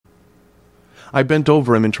I bent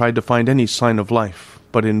over him and tried to find any sign of life,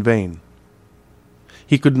 but in vain.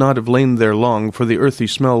 He could not have lain there long, for the earthy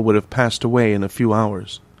smell would have passed away in a few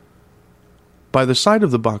hours. By the side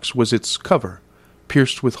of the box was its cover,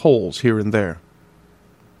 pierced with holes here and there.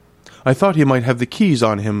 I thought he might have the keys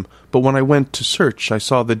on him, but when I went to search I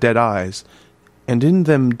saw the dead eyes, and in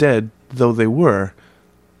them dead though they were,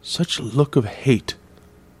 such a look of hate,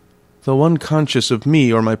 though unconscious of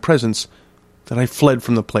me or my presence, that I fled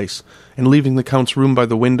from the place, and leaving the Count's room by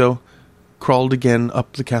the window, crawled again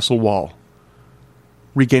up the castle wall.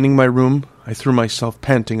 Regaining my room, I threw myself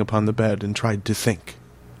panting upon the bed and tried to think.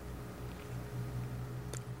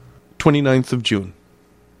 29th of June.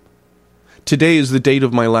 Today is the date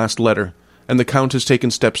of my last letter, and the Count has taken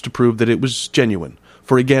steps to prove that it was genuine,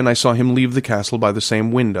 for again I saw him leave the castle by the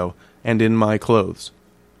same window, and in my clothes.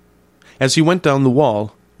 As he went down the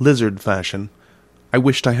wall, lizard fashion, I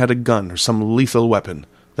wished I had a gun or some lethal weapon,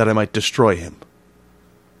 that I might destroy him.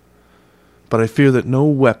 But I fear that no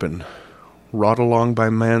weapon, wrought along by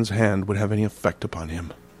man's hand, would have any effect upon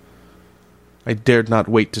him. I dared not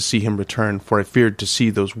wait to see him return, for I feared to see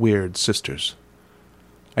those weird sisters.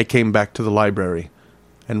 I came back to the library,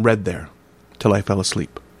 and read there, till I fell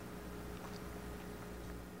asleep.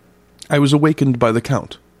 I was awakened by the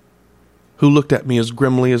Count, who looked at me as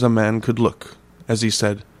grimly as a man could look, as he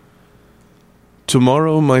said,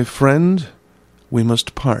 "Tomorrow, my friend, we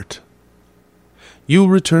must part. You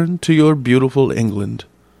return to your beautiful England,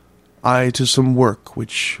 I to some work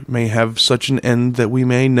which may have such an end that we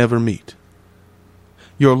may never meet.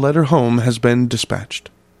 Your letter home has been dispatched.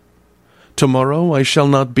 Tomorrow I shall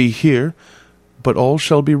not be here, but all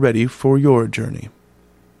shall be ready for your journey.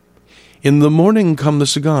 In the morning come the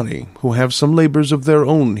Cigani, who have some labours of their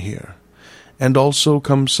own here, and also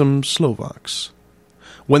come some Slovaks.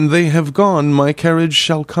 When they have gone, my carriage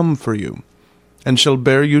shall come for you, and shall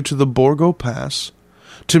bear you to the Borgo Pass,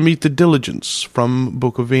 to meet the diligence from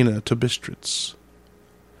Bukovina to Bistritz.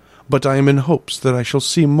 But I am in hopes that I shall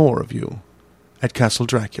see more of you at Castle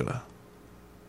Dracula."